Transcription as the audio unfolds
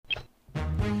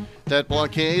That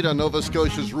blockade on Nova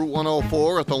Scotia's Route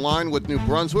 104 at the line with New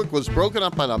Brunswick was broken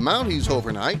up by the Mounties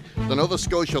overnight. The Nova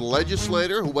Scotia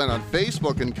legislator who went on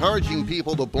Facebook encouraging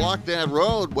people to block that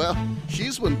road, well,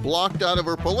 she's been blocked out of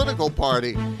her political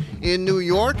party. In New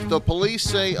York, the police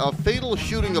say a fatal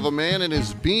shooting of a man in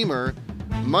his Beamer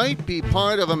might be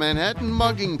part of a Manhattan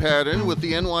mugging pattern, with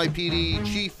the NYPD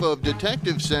chief of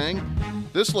detectives saying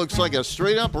this looks like a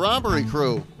straight-up robbery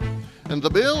crew. And the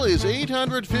bill is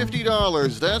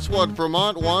 $850. That's what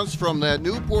Vermont wants from that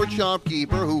Newport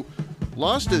shopkeeper who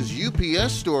lost his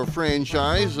UPS store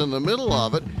franchise in the middle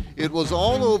of it. It was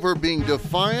all over being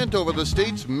defiant over the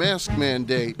state's mask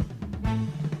mandate.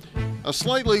 A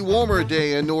slightly warmer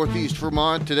day in northeast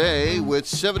Vermont today, with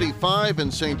 75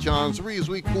 in St. John's Re as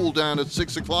we cool down at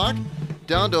 6 o'clock,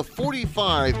 down to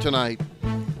 45 tonight.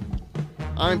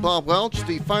 I'm Bob Welch.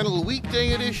 The final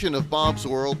weekday edition of Bob's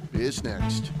World is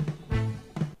next.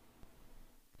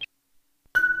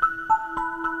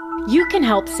 You can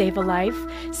help save a life.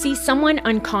 See someone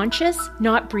unconscious,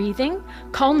 not breathing?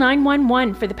 Call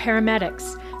 911 for the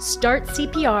paramedics. Start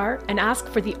CPR and ask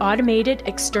for the automated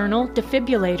external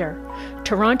defibrillator.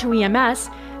 Toronto EMS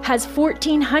has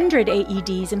 1,400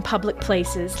 AEDs in public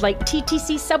places like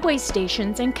TTC subway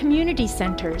stations and community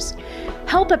centers.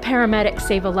 Help a paramedic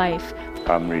save a life.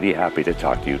 I'm really happy to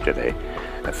talk to you today.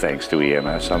 And thanks to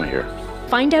EMS, I'm here.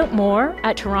 Find out more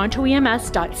at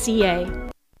torontoems.ca.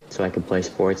 So I could play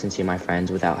sports and see my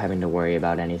friends without having to worry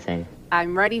about anything.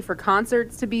 I'm ready for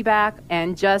concerts to be back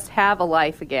and just have a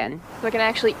life again. So I can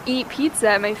actually eat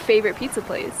pizza at my favorite pizza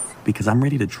place. Because I'm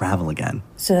ready to travel again.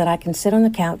 So that I can sit on the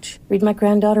couch, read my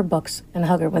granddaughter books, and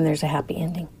hug her when there's a happy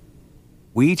ending.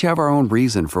 We each have our own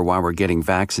reason for why we're getting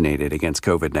vaccinated against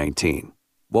COVID-19.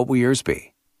 What will yours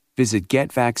be? Visit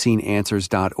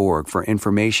getvaccineanswers.org for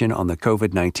information on the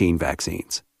COVID-19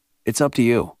 vaccines. It's up to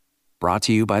you. Brought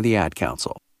to you by the Ad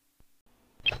Council.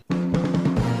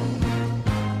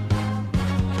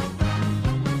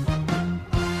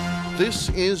 This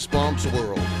is Bob's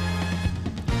World.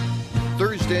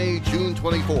 Thursday, June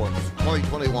 24th,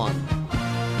 2021.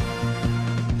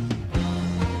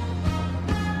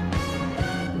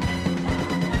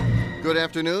 Good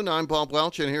afternoon, I'm Bob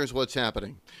Welch, and here's what's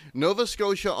happening. Nova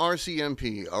Scotia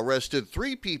RCMP arrested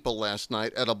 3 people last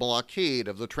night at a blockade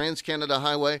of the Trans-Canada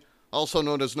Highway, also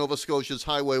known as Nova Scotia's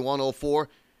Highway 104.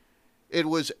 It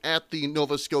was at the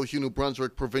Nova Scotia-New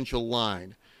Brunswick provincial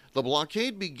line. The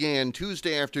blockade began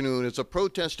Tuesday afternoon as a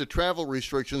protest to travel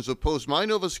restrictions imposed by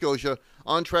Nova Scotia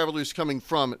on travelers coming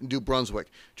from New Brunswick.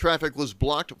 Traffic was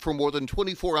blocked for more than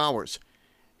 24 hours.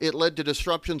 It led to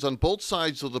disruptions on both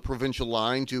sides of the provincial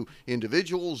line to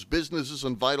individuals, businesses,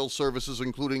 and vital services,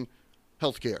 including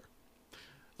healthcare.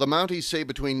 The Mounties say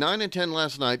between 9 and 10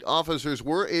 last night, officers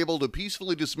were able to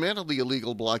peacefully dismantle the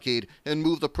illegal blockade and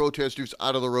move the protesters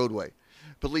out of the roadway.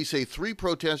 Police say 3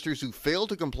 protesters who failed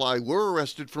to comply were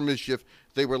arrested for mischief.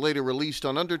 They were later released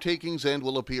on undertakings and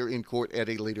will appear in court at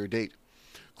a later date.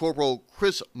 Corporal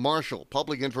Chris Marshall,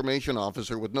 Public Information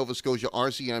Officer with Nova Scotia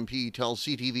RCMP, tells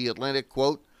CTV Atlantic,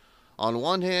 quote, "On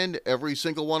one hand, every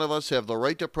single one of us have the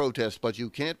right to protest, but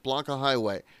you can't block a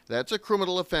highway. That's a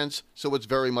criminal offense, so it's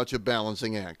very much a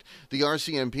balancing act." The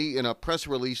RCMP, in a press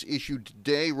release issued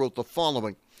today, wrote the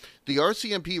following. The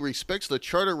RCMP respects the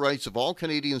charter rights of all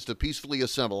Canadians to peacefully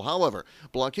assemble. However,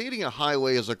 blockading a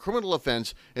highway is a criminal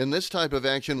offense, and this type of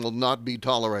action will not be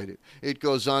tolerated. It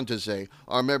goes on to say,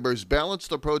 our members balance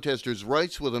the protesters'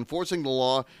 rights with enforcing the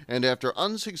law, and after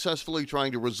unsuccessfully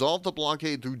trying to resolve the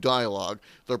blockade through dialogue,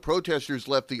 the protesters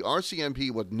left the RCMP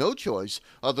with no choice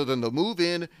other than to move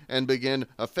in and begin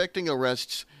effecting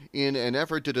arrests in an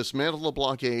effort to dismantle the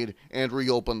blockade and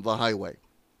reopen the highway.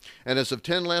 And as of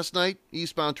 10 last night,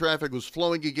 eastbound traffic was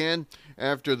flowing again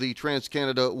after the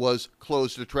Trans-Canada was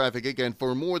closed to traffic again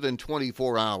for more than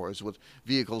 24 hours, with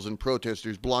vehicles and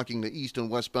protesters blocking the east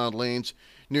and westbound lanes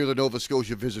near the Nova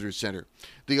Scotia Visitor Centre.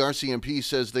 The RCMP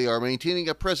says they are maintaining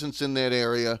a presence in that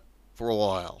area for a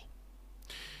while.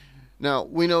 Now,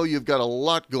 we know you've got a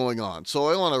lot going on, so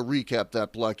I want to recap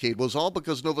that blockade. It was all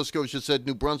because Nova Scotia said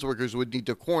New Brunswickers would need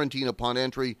to quarantine upon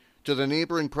entry to the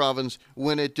neighboring province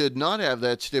when it did not have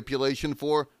that stipulation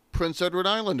for Prince Edward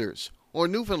Islanders or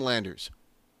Newfoundlanders.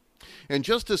 And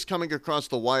just this coming across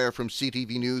the wire from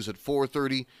CTV News at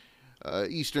 4:30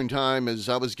 Eastern Time as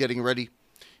I was getting ready,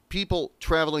 people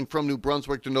traveling from New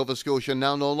Brunswick to Nova Scotia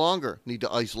now no longer need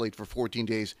to isolate for 14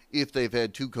 days if they've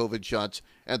had 2 COVID shots,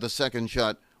 and the second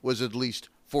shot was at least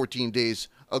 14 days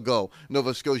ago.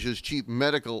 Nova Scotia's Chief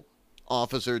Medical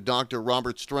Officer, Dr.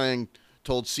 Robert Strang,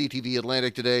 told CTV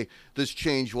Atlantic today this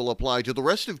change will apply to the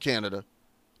rest of Canada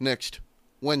next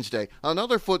Wednesday.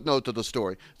 Another footnote to the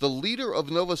story. The leader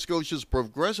of Nova Scotia's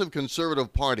Progressive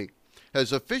Conservative Party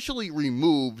has officially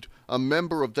removed a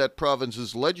member of that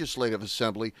province's legislative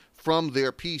assembly from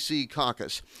their PC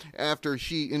caucus after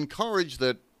she encouraged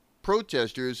that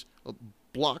protesters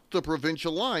block the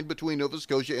provincial line between Nova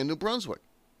Scotia and New Brunswick.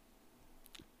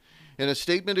 In a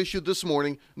statement issued this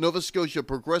morning, Nova Scotia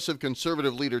Progressive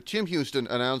Conservative leader Tim Houston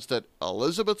announced that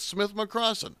Elizabeth Smith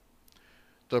McCrossan,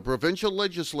 the provincial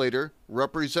legislator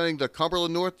representing the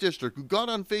Cumberland North District who got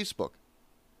on Facebook,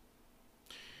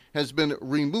 has been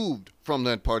removed from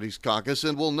that party's caucus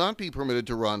and will not be permitted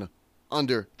to run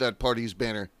under that party's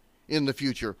banner in the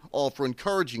future, all for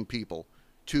encouraging people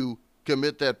to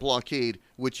commit that blockade,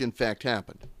 which in fact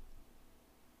happened.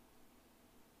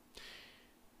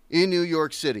 In New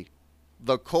York City,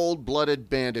 the cold-blooded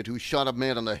bandit who shot a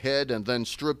man on the head and then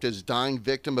stripped his dying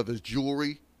victim of his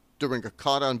jewelry during a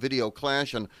caught-on-video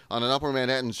clash on an Upper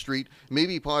Manhattan street may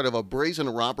be part of a brazen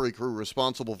robbery crew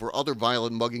responsible for other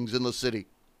violent muggings in the city.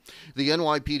 The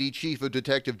NYPD chief of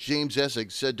detective James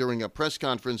Essig said during a press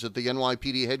conference at the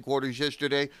NYPD headquarters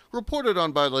yesterday, reported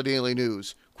on by the Daily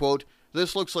News, quote,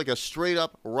 "This looks like a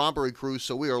straight-up robbery crew,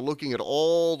 so we are looking at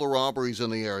all the robberies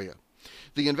in the area."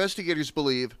 The investigators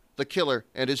believe the killer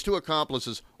and his two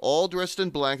accomplices, all dressed in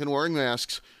black and wearing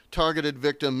masks, targeted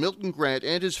victim Milton Grant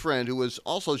and his friend, who was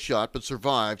also shot but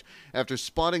survived after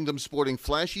spotting them sporting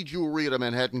flashy jewelry at a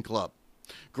Manhattan club.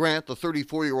 Grant, the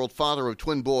 34-year-old father of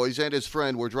twin boys, and his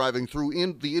friend were driving through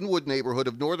the Inwood neighborhood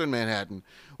of northern Manhattan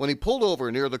when he pulled over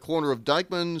near the corner of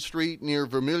Dyckman Street near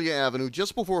Vermilion Avenue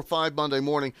just before 5 Monday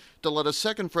morning to let a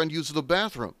second friend use the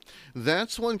bathroom.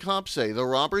 That's when cops say the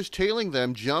robbers tailing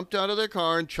them jumped out of their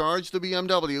car and charged the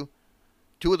BMW.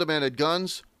 Two of the men had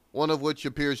guns, one of which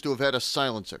appears to have had a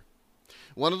silencer.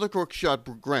 One of the crooks shot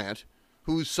Grant,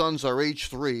 whose sons are age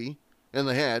 3, in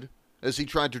the head as he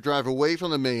tried to drive away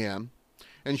from the mayhem.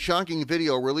 And shocking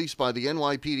video released by the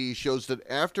NYPD shows that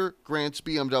after Grant's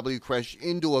BMW crashed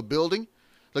into a building,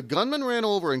 the gunman ran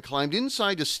over and climbed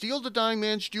inside to steal the dying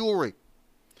man's jewelry.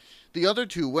 The other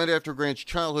two went after Grant's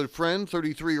childhood friend,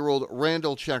 33-year-old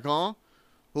Randall Chacon,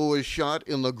 who was shot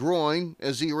in the groin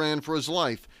as he ran for his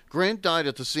life. Grant died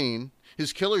at the scene.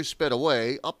 His killers sped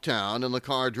away uptown in the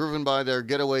car driven by their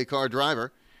getaway car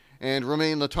driver and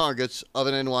remain the targets of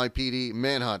an NYPD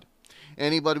manhunt.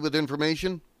 Anybody with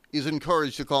information is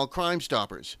encouraged to call Crime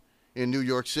Stoppers in New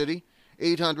York City,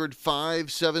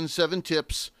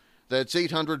 800-577-TIPS. That's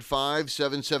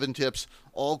 800-577-TIPS.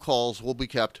 All calls will be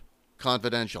kept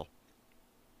confidential.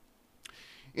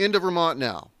 Into Vermont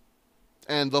now.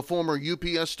 And the former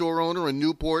UPS store owner in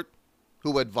Newport,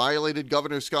 who had violated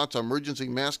Governor Scott's emergency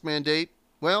mask mandate,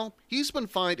 well, he's been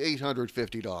fined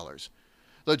 $850.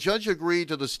 The judge agreed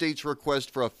to the state's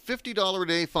request for a $50 a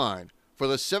day fine for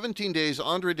the 17 days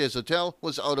Andre Desautels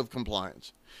was out of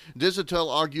compliance.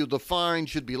 Desautels argued the fine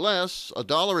should be less,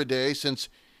 $1 a day, since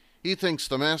he thinks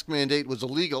the mask mandate was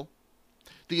illegal.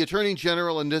 The Attorney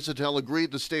General and Desautels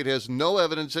agreed the state has no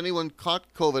evidence anyone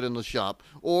caught COVID in the shop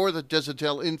or that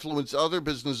Desautels influenced other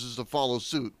businesses to follow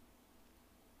suit.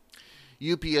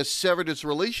 UPS severed its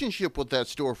relationship with that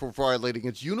store for violating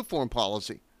its uniform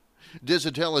policy.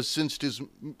 Desautels has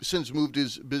since moved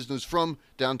his business from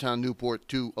downtown Newport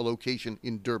to a location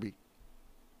in Derby.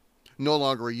 No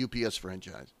longer a UPS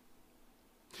franchise.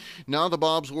 Now the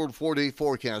Bob's World 4-day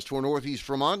forecast for northeast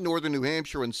Vermont, northern New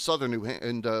Hampshire, and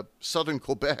southern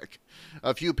Quebec.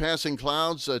 A few passing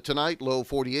clouds tonight, low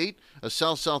 48, a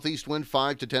south-southeast wind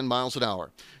 5 to 10 miles an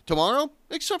hour. Tomorrow,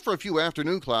 except for a few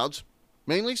afternoon clouds,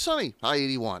 mainly sunny, high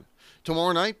 81.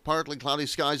 Tomorrow night, partly cloudy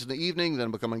skies in the evening,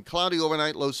 then becoming cloudy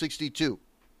overnight, low 62.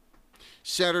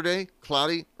 Saturday,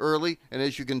 cloudy early, and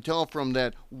as you can tell from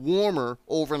that warmer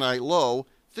overnight low,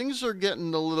 things are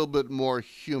getting a little bit more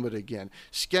humid again.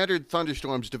 Scattered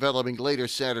thunderstorms developing later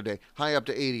Saturday, high up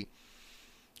to 80.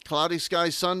 Cloudy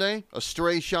skies Sunday, a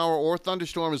stray shower or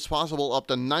thunderstorm is possible up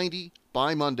to 90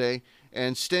 by Monday,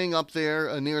 and staying up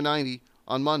there near 90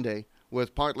 on Monday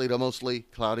with partly to mostly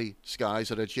cloudy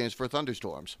skies and a chance for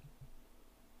thunderstorms.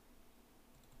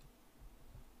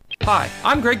 Hi,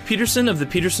 I'm Greg Peterson of the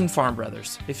Peterson Farm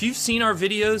Brothers. If you've seen our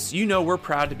videos, you know we're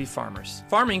proud to be farmers.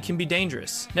 Farming can be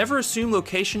dangerous. Never assume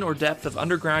location or depth of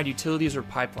underground utilities or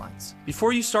pipelines.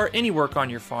 Before you start any work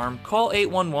on your farm, call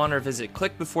 811 or visit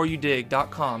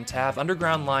clickbeforeyoudig.com to have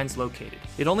underground lines located.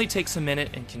 It only takes a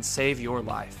minute and can save your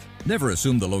life. Never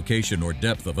assume the location or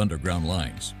depth of underground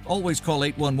lines. Always call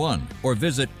 811 or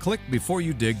visit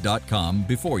clickbeforeyoudig.com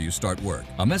before you start work.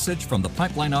 A message from the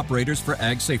Pipeline Operators for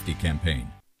Ag Safety campaign.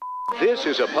 This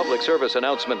is a public service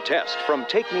announcement test from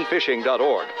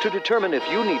TakeMeFishing.org to determine if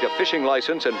you need a fishing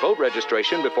license and boat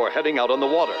registration before heading out on the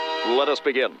water. Let us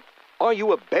begin. Are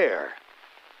you a bear?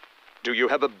 Do you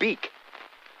have a beak?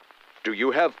 Do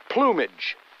you have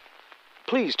plumage?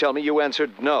 Please tell me you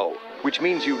answered no, which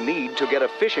means you need to get a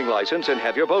fishing license and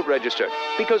have your boat registered,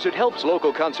 because it helps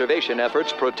local conservation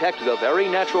efforts protect the very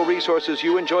natural resources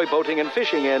you enjoy boating and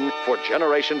fishing in for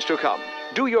generations to come.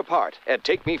 Do your part at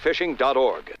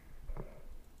TakeMeFishing.org.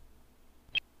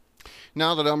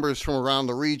 Now the numbers from around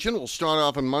the region. We'll start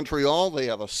off in Montreal. They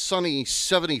have a sunny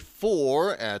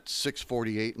 74 at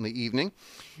 6:48 in the evening.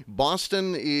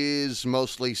 Boston is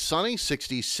mostly sunny,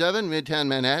 67. Midtown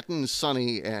Manhattan,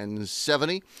 sunny and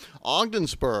 70.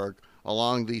 Ogdensburg,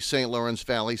 along the St. Lawrence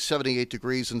Valley, 78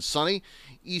 degrees and sunny.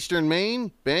 Eastern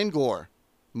Maine, Bangor,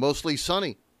 mostly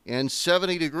sunny and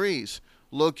 70 degrees.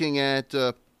 Looking at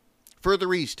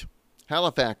further east,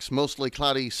 Halifax, mostly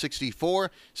cloudy,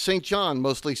 64. St. John,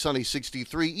 mostly sunny,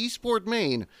 63. Eastport,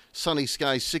 Maine, sunny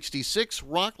skies, 66.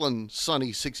 Rockland,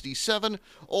 sunny, 67.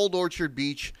 Old Orchard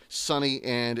Beach, sunny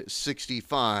and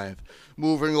 65.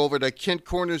 Moving over to Kent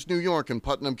Corners, New York and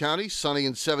Putnam County, sunny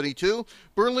and 72.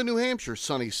 Berlin, New Hampshire,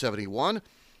 sunny, 71.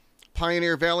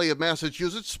 Pioneer Valley of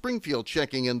Massachusetts, Springfield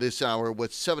checking in this hour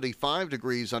with 75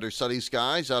 degrees under sunny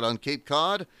skies. Out on Cape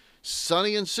Cod,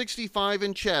 sunny and 65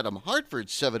 in Chatham. Hartford,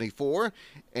 74,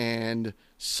 and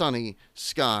sunny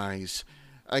skies.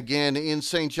 Again, in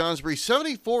St. Johnsbury,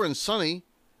 74 and sunny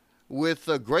with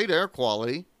great air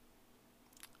quality.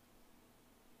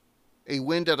 A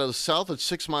wind out of the south at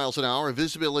 6 miles an hour,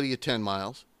 visibility at 10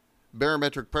 miles.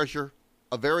 Barometric pressure,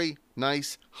 a very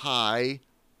nice high,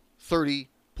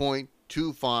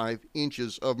 30.25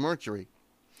 inches of mercury.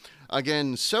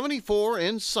 Again, 74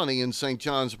 and sunny in St.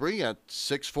 Johnsbury at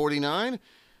 6:49.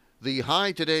 The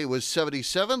high today was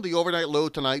 77. The overnight low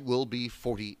tonight will be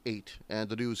 48. And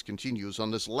the news continues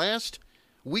on this last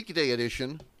weekday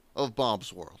edition of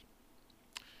Bob's World.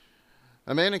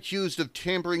 A man accused of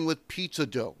tampering with pizza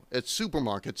dough at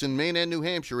supermarkets in Maine and New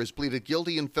Hampshire has pleaded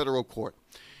guilty in federal court.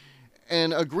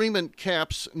 An agreement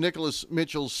caps Nicholas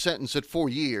Mitchell's sentence at 4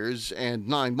 years and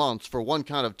 9 months for one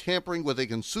count of tampering with a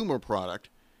consumer product.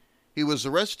 He was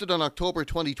arrested on October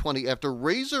 2020 after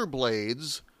razor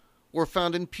blades were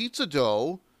found in pizza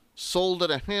dough sold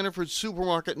at a Hannaford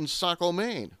supermarket in Saco,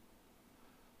 Maine.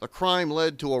 The crime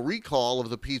led to a recall of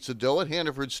the pizza dough at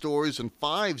Hannaford stores in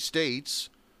 5 states.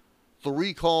 The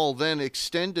recall then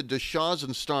extended to Shaw's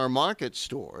and Star Market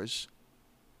stores.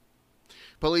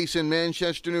 Police in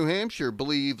Manchester, New Hampshire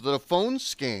believe that a phone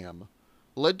scam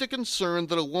led to concern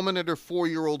that a woman and her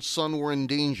 4-year-old son were in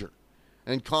danger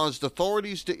and caused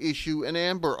authorities to issue an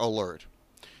Amber Alert.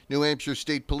 New Hampshire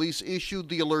State Police issued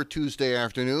the alert Tuesday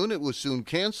afternoon. It was soon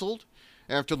canceled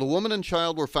after the woman and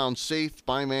child were found safe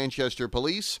by Manchester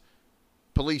police.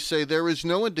 Police say there is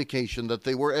no indication that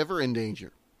they were ever in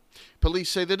danger. Police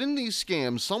say that in these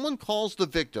scams, someone calls the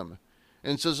victim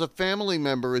and says a family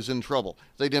member is in trouble.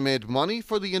 They demand money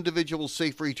for the individual's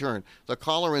safe return. The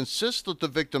caller insists that the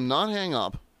victim not hang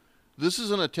up. This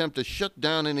is an attempt to shut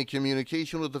down any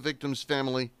communication with the victim's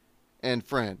family and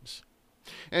friends.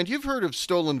 And you've heard of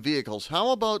stolen vehicles. How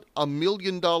about a $1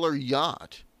 million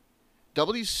yacht?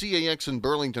 WCAX in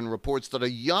Burlington reports that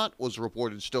a yacht was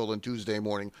reported stolen Tuesday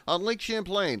morning on Lake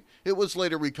Champlain. It was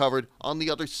later recovered on the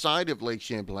other side of Lake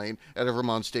Champlain at a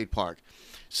Vermont State Park.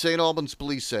 St. Albans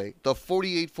police say the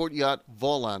 48-foot yacht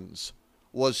Volans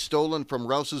was stolen from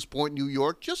Rouse's Point, New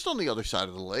York, just on the other side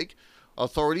of the lake.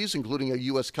 Authorities, including a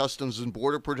U.S. Customs and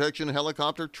Border Protection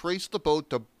helicopter, traced the boat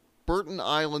to Burton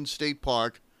Island State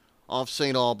Park off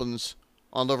St. Albans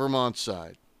on the Vermont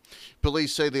side.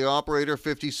 Police say the operator,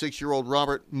 56-year-old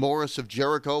Robert Morris of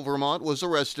Jericho, Vermont, was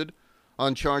arrested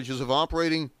on charges of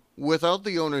operating without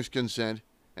the owner's consent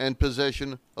and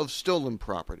possession of stolen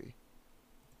property.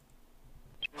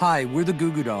 Hi, we're the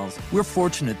Goo Goo Dolls. We're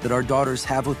fortunate that our daughters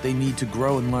have what they need to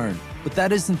grow and learn. But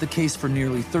that isn't the case for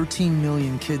nearly 13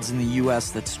 million kids in the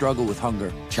U.S. that struggle with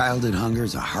hunger. Childhood hunger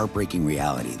is a heartbreaking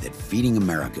reality that Feeding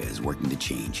America is working to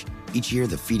change. Each year,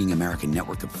 the Feeding America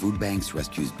network of food banks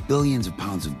rescues billions of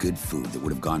pounds of good food that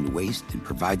would have gone to waste and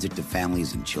provides it to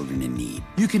families and children in need.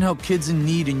 You can help kids in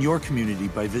need in your community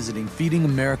by visiting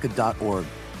feedingamerica.org.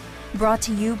 Brought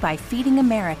to you by Feeding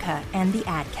America and the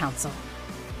Ad Council.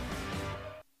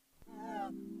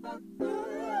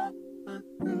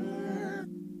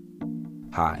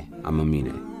 Hi, I'm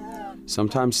Amine.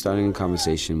 Sometimes starting a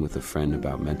conversation with a friend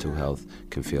about mental health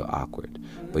can feel awkward,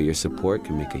 but your support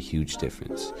can make a huge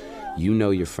difference. You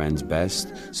know your friends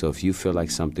best, so if you feel like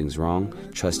something's wrong,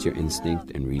 trust your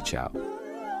instinct and reach out.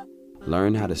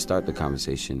 Learn how to start the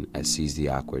conversation at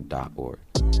seizetheawkward.org.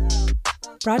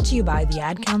 Brought to you by the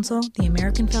Ad Council, the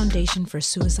American Foundation for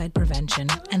Suicide Prevention,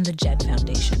 and the JED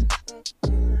Foundation.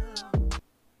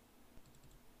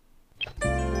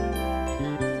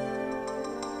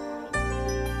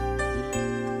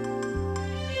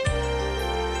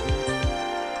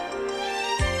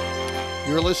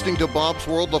 You're listening to Bob's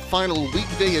World, the final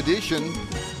weekday edition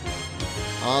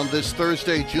on this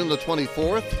Thursday, June the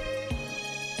 24th.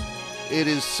 It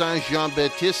is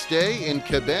Saint-Jean-Baptiste Day in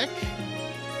Quebec.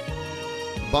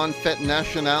 Bonne fête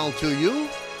nationale to you.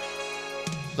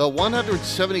 The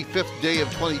 175th day of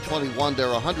 2021. There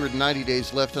are 190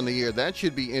 days left in the year. That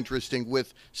should be interesting,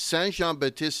 with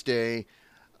Saint-Jean-Baptiste Day,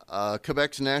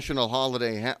 Quebec's national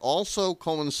holiday, also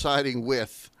coinciding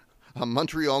with a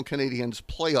Montreal Canadiens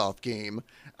playoff game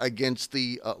against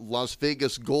the Las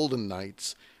Vegas Golden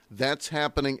Knights. That's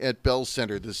happening at Bell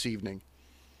Center this evening.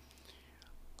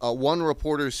 One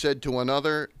reporter said to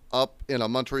another up in a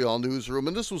Montreal newsroom,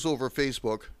 and this was over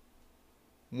Facebook,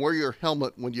 wear your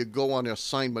helmet when you go on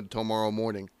assignment tomorrow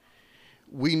morning.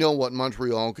 We know what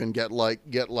Montreal can get like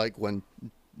when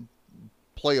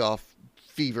playoff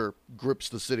fever grips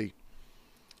the city.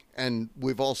 And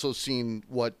we've also seen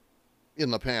what,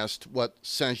 in the past, what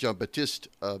Saint-Jean-Baptiste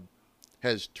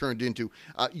has turned into,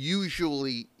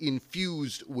 usually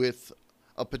infused with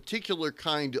a particular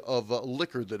kind of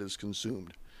liquor that is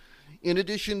consumed. In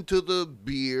addition to the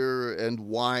beer and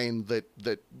wine that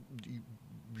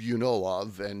you know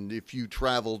of, and if you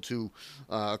travel to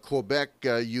Quebec,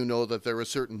 you know that there are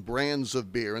certain brands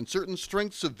of beer and certain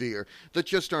strengths of beer that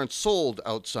just aren't sold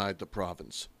outside the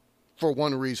province for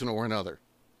one reason or another,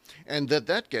 and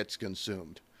that gets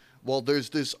consumed. Well, there's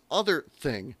this other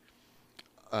thing.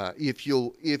 If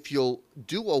you'll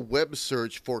do a web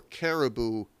search for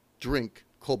Caribou Drink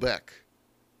Quebec,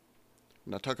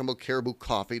 I'm not talking about Caribou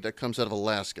coffee that comes out of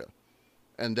Alaska,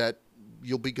 and that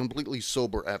you'll be completely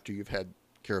sober after you've had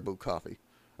Caribou coffee,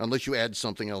 unless you add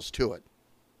something else to it.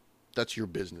 That's your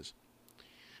business.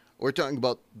 We're talking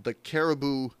about the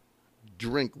Caribou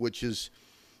Drink, which is,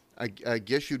 I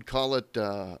guess you'd call it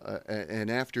an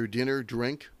after-dinner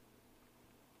drink.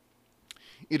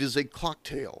 It is a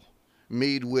cocktail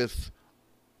made with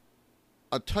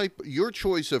your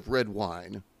choice of red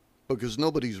wine, because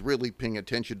nobody's really paying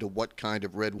attention to what kind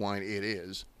of red wine it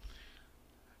is.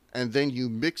 And then you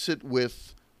mix it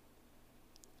with,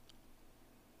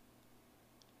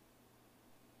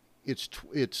 it's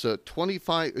a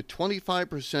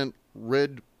 25%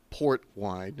 red port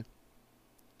wine,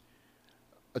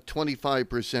 a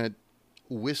 25%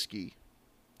 whiskey.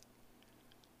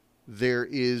 There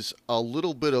is a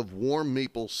little bit of warm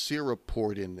maple syrup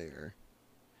poured in there,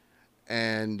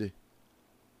 and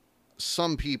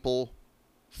some people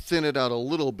thin it out a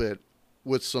little bit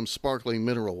with some sparkling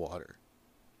mineral water.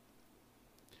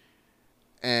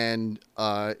 And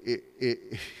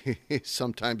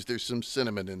sometimes there's some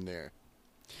cinnamon in there.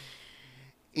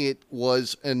 It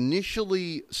was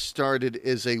initially started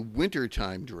as a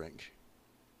wintertime drink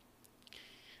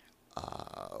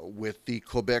with the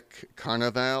Quebec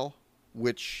Carnival,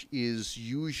 which is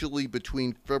usually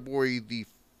between February the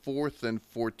 4th and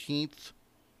 14th.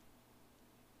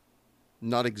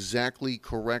 Not exactly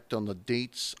correct on the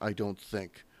dates, I don't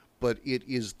think, but it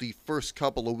is the first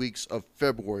couple of weeks of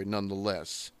February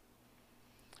nonetheless.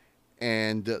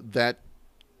 And that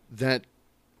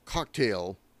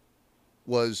cocktail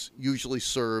was usually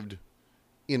served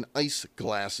in ice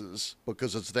glasses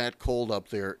because it's that cold up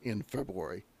there in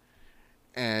February.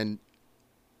 And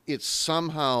it's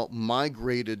somehow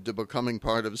migrated to becoming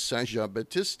part of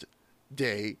Saint-Jean-Baptiste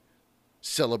Day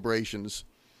celebrations,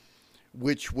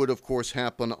 which would, of course,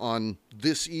 happen on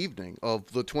this evening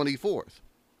of the 24th.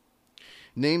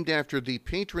 Named after the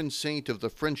patron saint of the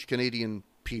French-Canadian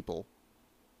people,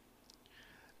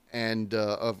 and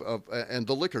and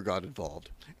the liquor got involved.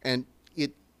 And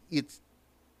it's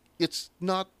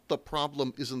not, the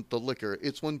problem isn't the liquor,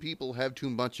 it's when people have too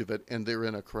much of it and they're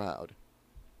in a crowd.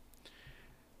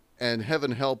 And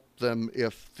heaven help them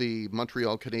if the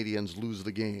Montreal Canadiens lose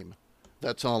the game.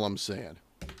 That's all I'm saying.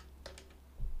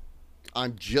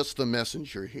 I'm just the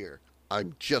messenger here.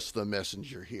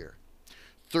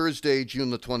 Thursday, June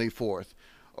the 24th.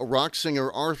 Rock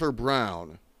singer Arthur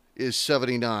Brown is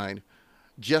 79.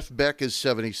 Jeff Beck is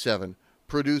 77.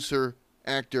 Producer,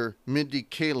 actor Mindy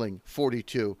Kaling,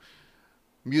 42.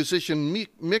 Musician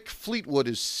Mick Fleetwood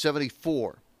is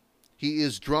 74. He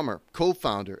is drummer,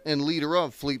 co-founder, and leader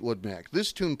of Fleetwood Mac.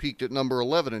 This tune peaked at number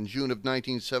 11 in June of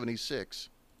 1976.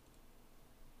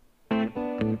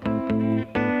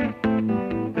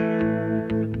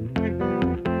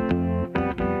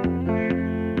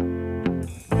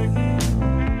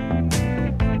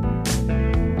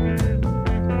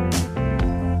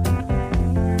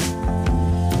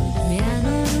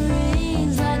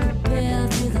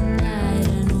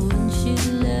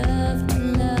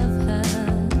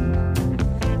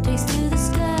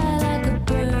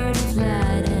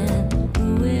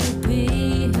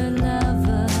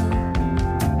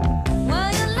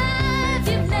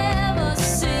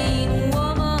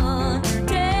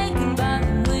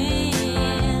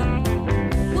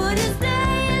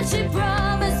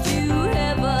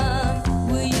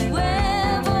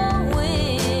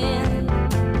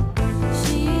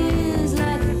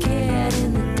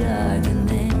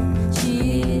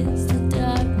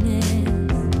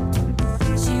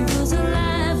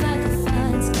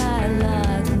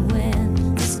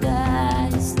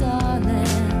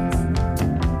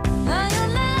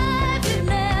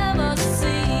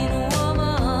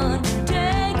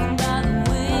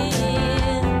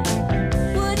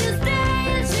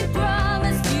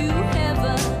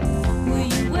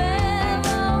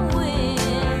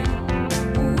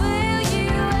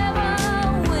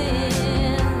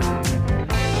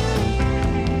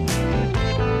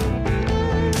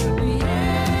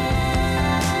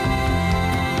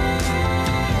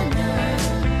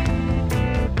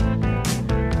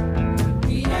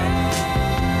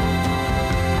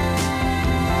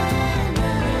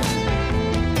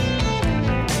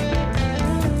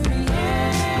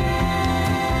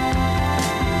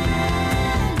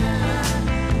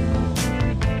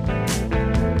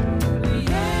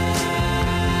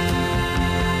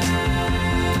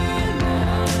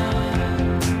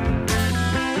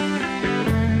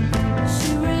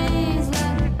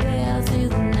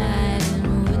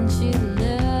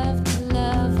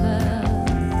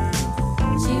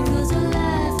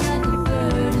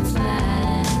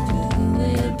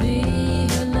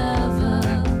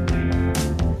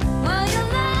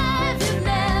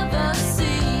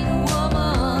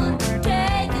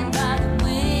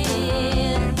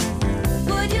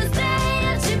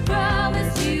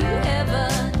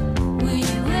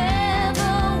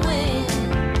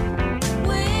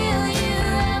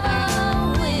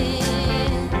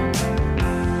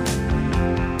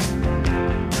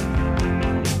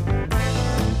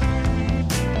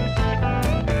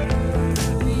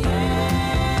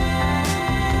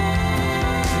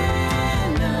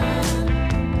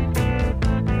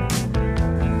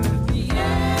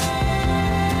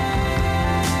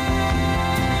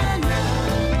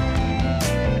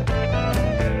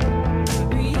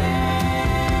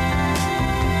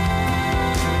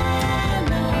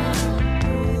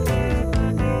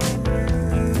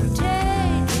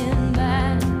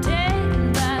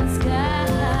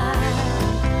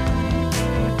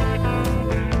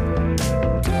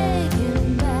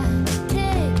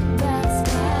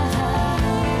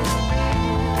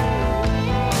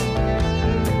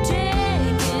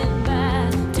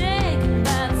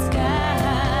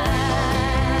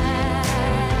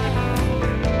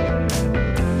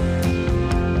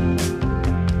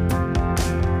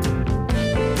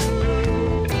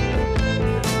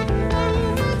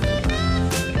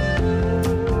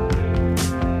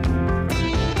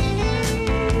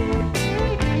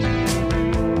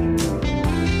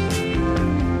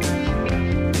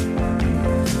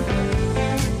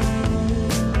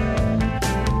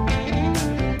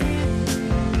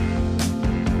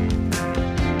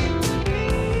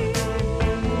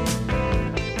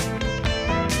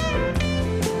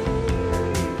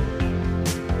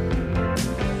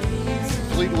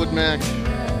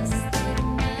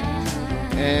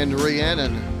 and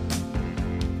Rhiannon.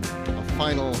 A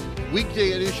final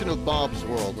weekday edition of Bob's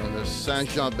World on the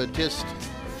Saint-Jean-Baptiste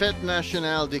Fête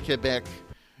Nationale de Québec,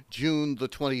 June the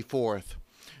 24th.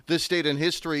 This date in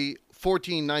history,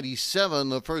 1497,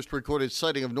 the first recorded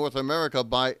sighting of North America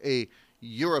by a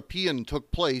European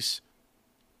took place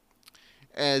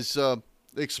as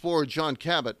explorer John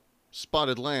Cabot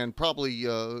spotted land, probably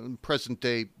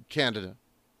present-day Canada.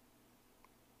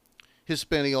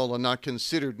 Hispaniola not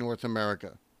considered North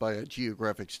America by a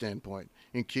geographic standpoint,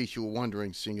 in case you were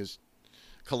wondering, seeing as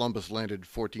Columbus landed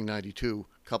 1492,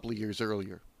 a couple of years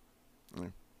earlier.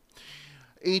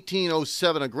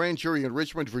 1807, a grand jury in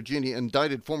Richmond, Virginia,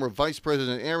 indicted former Vice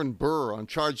President Aaron Burr on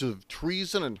charges of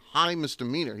treason and high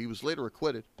misdemeanor. He was later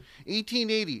acquitted.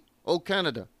 1880, O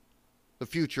Canada, the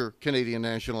future Canadian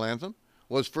national anthem,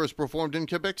 was first performed in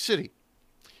Quebec City.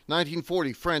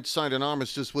 1940, France signed an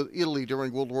armistice with Italy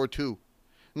during World War II.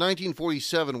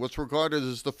 1947, what's regarded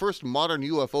as the first modern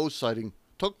UFO sighting,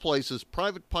 took place as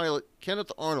private pilot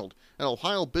Kenneth Arnold, an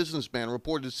Ohio businessman,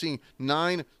 reported seeing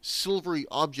 9 silvery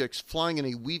objects flying in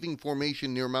a weaving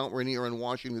formation near Mount Rainier in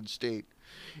Washington State.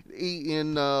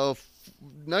 In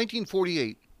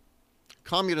 1948,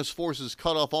 Communist forces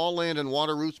cut off all land and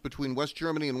water routes between West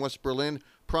Germany and West Berlin,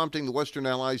 prompting the Western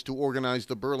Allies to organize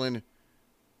the Berlin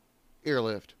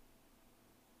airlift.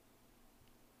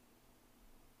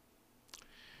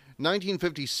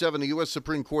 1957, the U.S.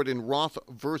 Supreme Court in Roth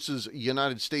versus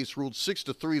United States ruled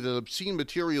 6-3 that obscene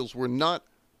materials were not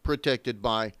protected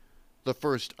by the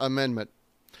First Amendment.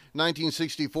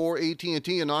 1964,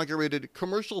 AT&T inaugurated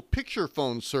commercial picture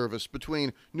phone service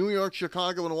between New York,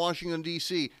 Chicago, and Washington,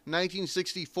 D.C.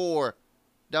 1964.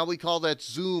 Now we call that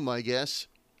Zoom, I guess.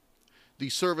 The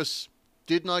service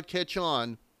did not catch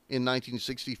on in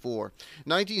 1964.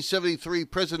 1973,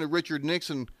 President Richard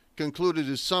Nixon concluded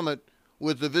his summit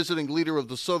with the visiting leader of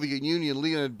the Soviet Union,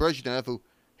 Leonid Brezhnev, who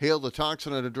hailed the talks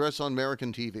in an address on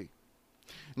American TV.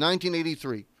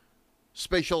 1983,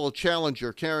 Space Shuttle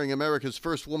Challenger, carrying America's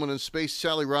first woman in space,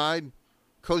 Sally Ride,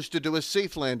 coasted to a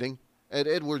safe landing at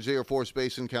Edwards Air Force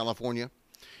Base in California.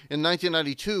 In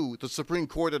 1992, the Supreme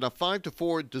Court, in a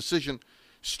 5-4 decision,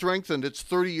 strengthened its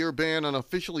 30-year ban on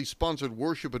officially sponsored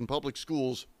worship in public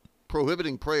schools,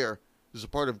 prohibiting prayer as a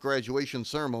part of graduation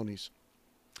ceremonies.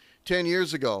 10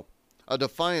 years ago, a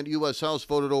defiant U.S. House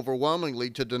voted overwhelmingly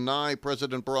to deny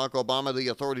President Barack Obama the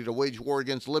authority to wage war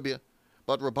against Libya,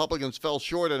 but Republicans fell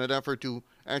short in an effort to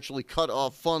actually cut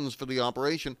off funds for the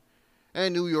operation,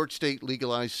 and New York State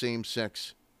legalized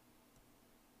same-sex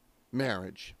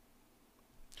marriage.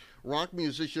 Rock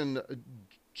musician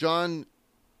John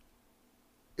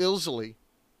Ilsley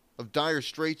of Dire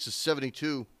Straits is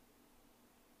 72.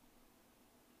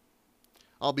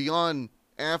 I'll be on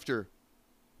after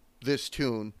this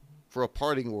tune for a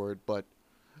parting word, but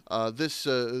this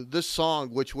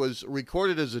song, which was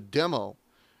recorded as a demo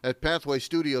at Pathway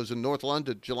Studios in North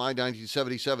London, July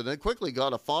 1977, then quickly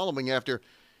got a following after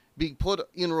being put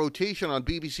in rotation on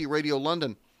BBC Radio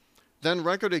London. Then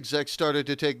record execs started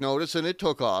to take notice, and it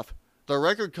took off. The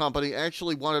record company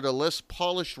actually wanted a less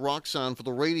polished rock sound for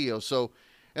the radio, so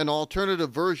an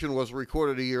alternative version was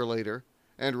recorded a year later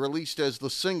and released as the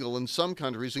single in some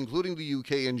countries, including the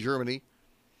UK and Germany.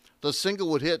 The single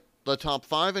would hit the top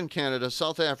 5 in Canada,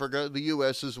 South Africa, the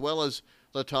US, as well as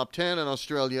the top 10 in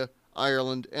Australia,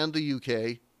 Ireland, and the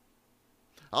UK.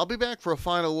 I'll be back for a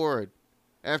final word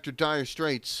after Dire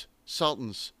Straits'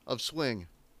 Sultans of Swing.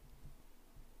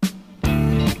 You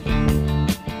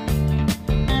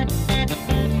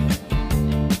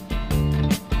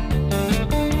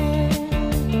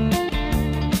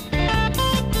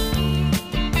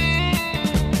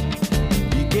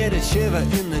get a shiver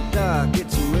in the dark,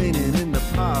 it's raining in the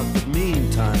park, but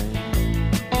meantime,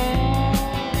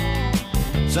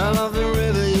 sound of the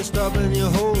river, you stop and you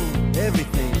hold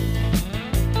everything.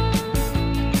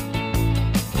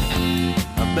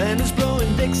 A band is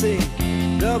blowing Dixie,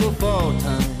 double fall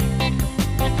time.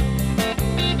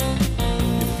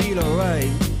 You feel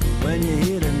alright when you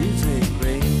hear the music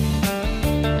ring.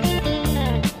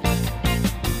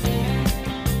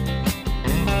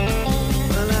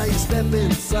 Well, now you step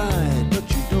inside, but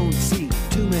you don't see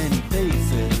too many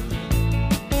faces.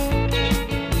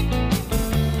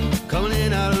 Coming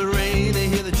in out of the rain, they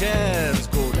hear the jazz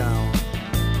go down.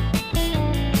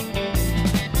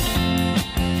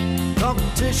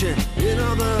 Competition in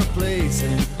other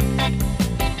places,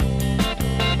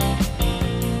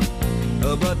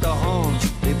 but the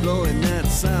horns, they blowing that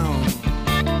sound.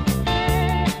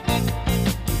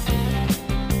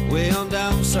 Way on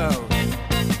down south,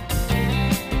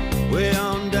 way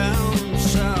on down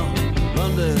south,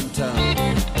 London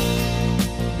town.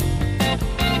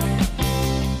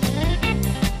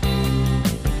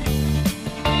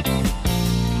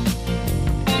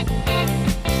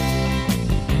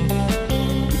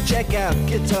 got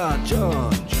Guitar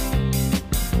George.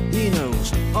 He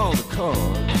knows all the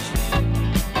chords.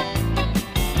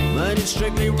 But it's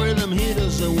strictly rhythm, he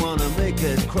doesn't wanna make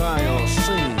it cry or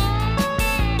sing.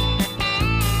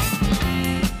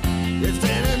 If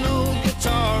then an old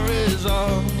guitar is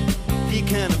all he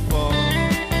can afford,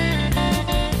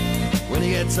 when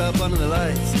he gets up under the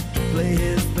lights to play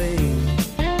his thing.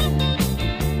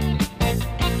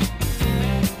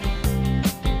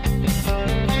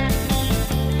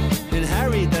 And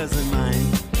Harry doesn't mind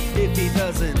if he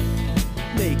doesn't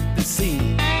make the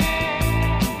scene.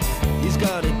 He's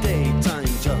got a daytime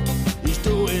job, he's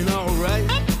doing alright.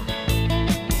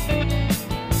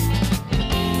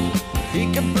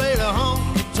 He can play the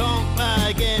honky-tonk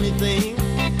like anything,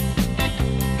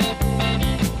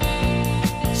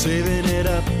 saving it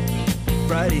up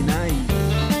Friday night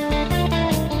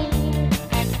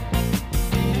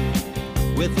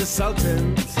with the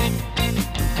Sultans,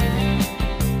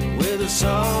 with the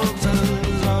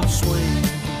Sultans of Swing.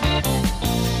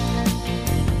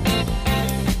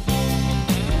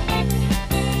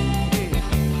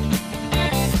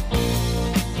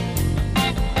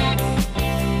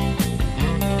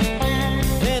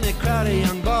 And a crowd of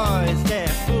young boys, they're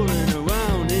fooling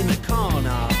around in the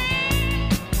corner,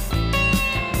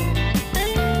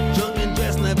 drunk and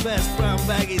dressed in their best brown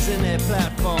baggies in their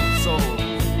platform soles.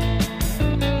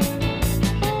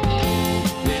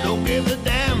 They don't give a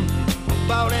damn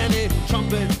about any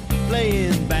trumpet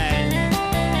playing band.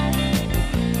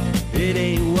 It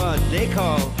ain't what they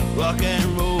call rock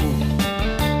and roll.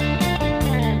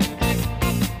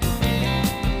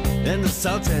 And the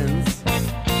Sultans,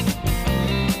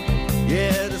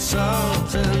 yeah, the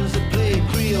Sultans that play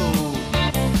Creole.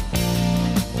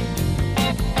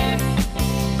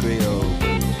 Creole.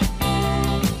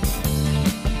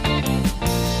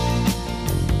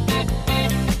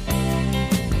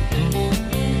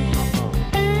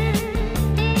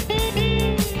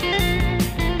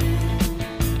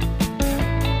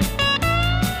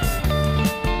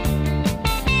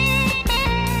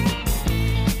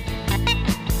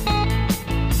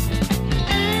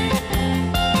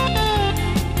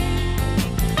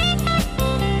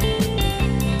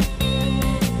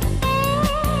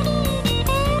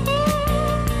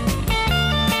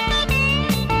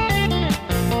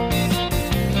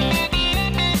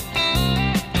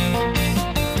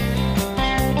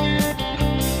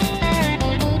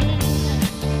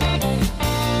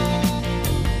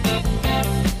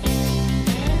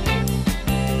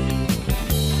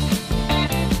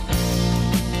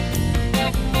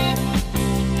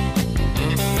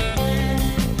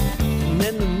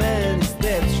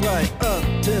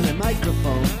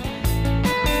 Microphone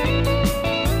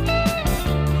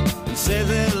and says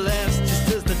it last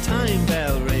just as the time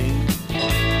bell rings.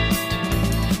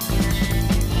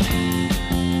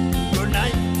 Good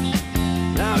night,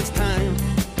 now it's time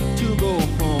to go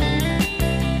home.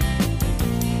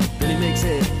 Then he makes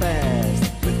it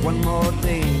fast with one more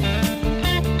thing.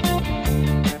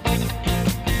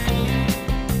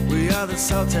 We are the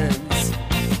Sultans,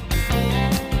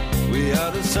 we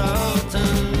are the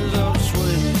Sultans of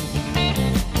Swing.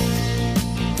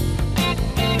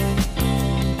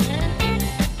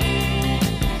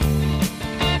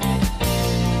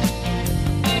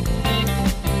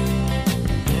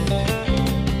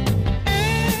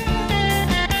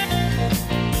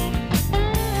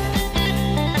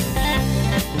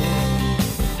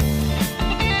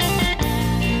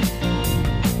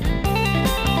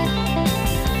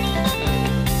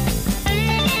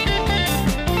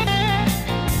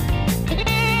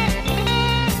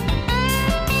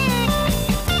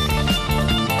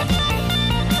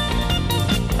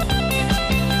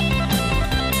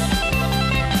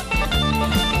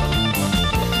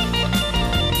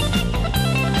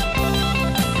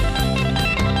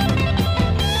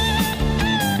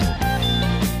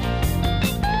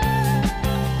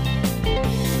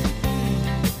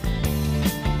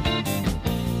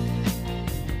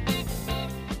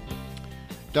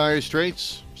 Dire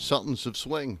Straits, Sultans of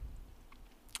Swing.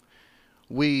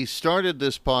 I started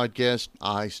this podcast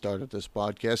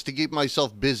to keep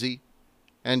myself busy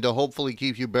and to hopefully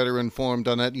keep you better informed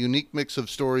on that unique mix of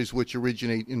stories which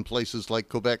originate in places like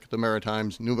Quebec, the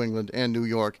Maritimes, New England, and New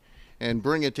York, and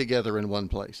bring it together in one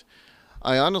place.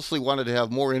 I honestly wanted to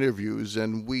have more interviews,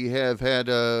 and we had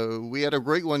a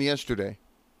great one yesterday.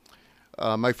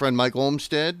 My friend Mike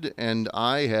Olmsted and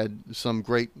I had some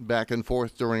great back and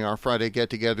forth during our Friday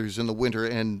get-togethers in the winter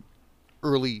and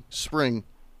early spring.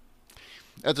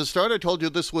 At the start, I told you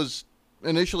this was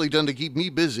initially done to keep me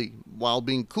busy while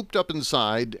being cooped up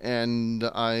inside, and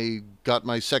I got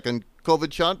my second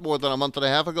COVID shot more than a month and a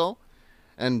half ago,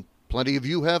 and plenty of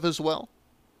you have as well,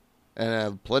 and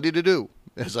have plenty to do,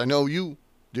 as I know you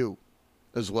do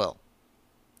as well.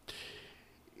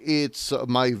 It's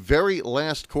my very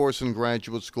last course in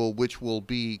graduate school, which will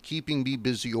be keeping me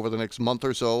busy over the next month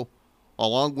or so,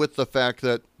 along with the fact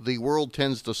that the world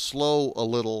tends to slow a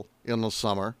little in the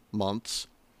summer months.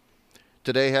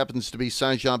 Today happens to be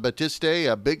Saint-Jean-Baptiste Day,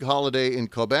 a big holiday in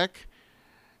Quebec,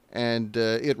 and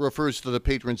it refers to the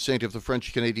patron saint of the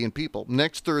French-Canadian people.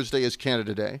 Next Thursday is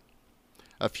Canada Day.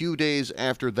 A few days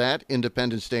after that,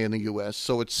 Independence Day in the U.S.,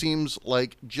 so it seems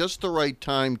like just the right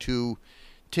time to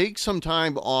take some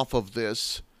time off of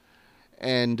this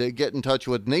and get in touch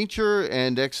with nature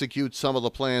and execute some of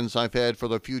the plans I've had for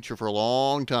the future for a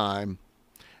long time.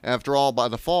 After all, by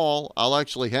the fall, I'll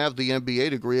actually have the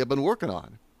MBA degree I've been working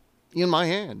on in my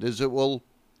hand, as it will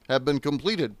have been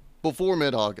completed before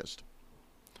mid-August.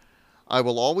 I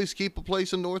will always keep a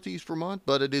place in Northeast Vermont,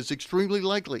 but it is extremely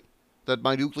likely that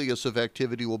my nucleus of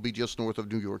activity will be just north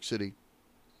of New York City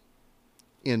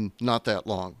in not that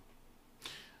long.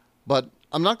 But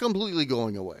I'm not completely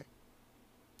going away.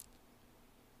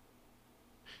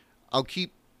 I'll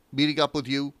keep meeting up with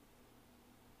you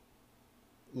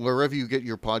wherever you get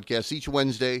your podcasts each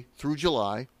Wednesday through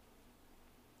July.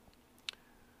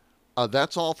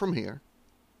 That's all from here.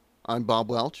 I'm Bob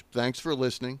Welch. Thanks for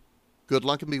listening. Good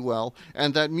luck and be well.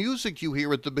 And that music you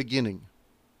hear at the beginning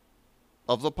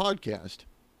of the podcast,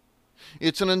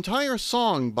 it's an entire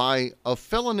song by a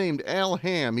fella named Al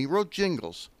Hamm. He wrote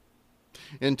jingles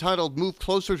entitled Move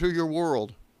Closer to Your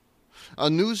World. A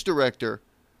news director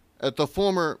at the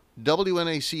former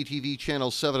WNAC-TV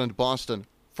Channel 7 in Boston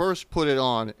first put it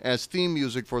on as theme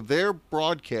music for their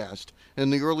broadcast in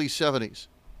the early 70s.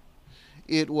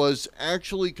 It was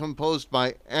actually composed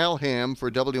by Al Hamm for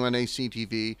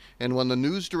WNAC-TV, and when the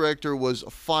news director was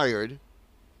fired,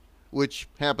 which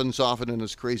happens often in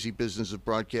this crazy business of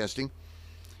broadcasting,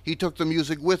 he took the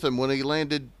music with him when he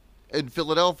landed in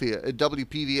Philadelphia at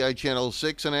WPVI Channel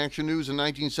 6 and Action News in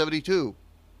 1972.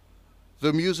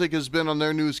 The music has been on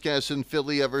their newscasts in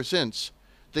Philly ever since.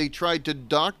 They tried to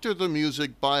doctor the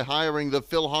music by hiring the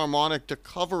Philharmonic to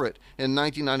cover it in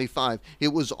 1995. It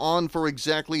was on for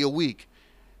exactly a week.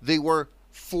 They were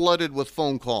flooded with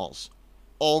phone calls,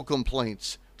 all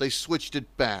complaints. They switched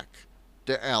it back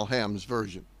to Al Hamm's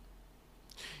version.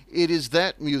 It is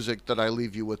that music that I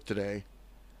leave you with today,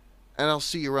 and I'll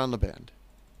see you around the bend.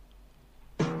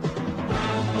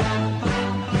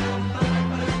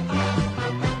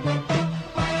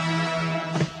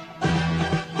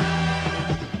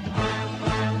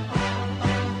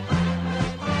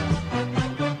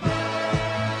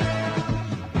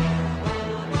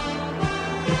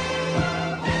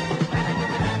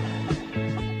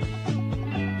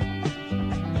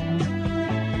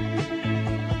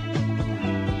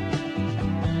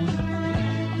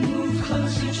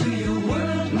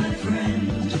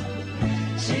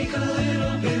 Take a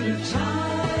little bit of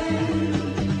time.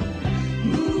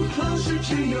 Move closer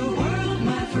to your world.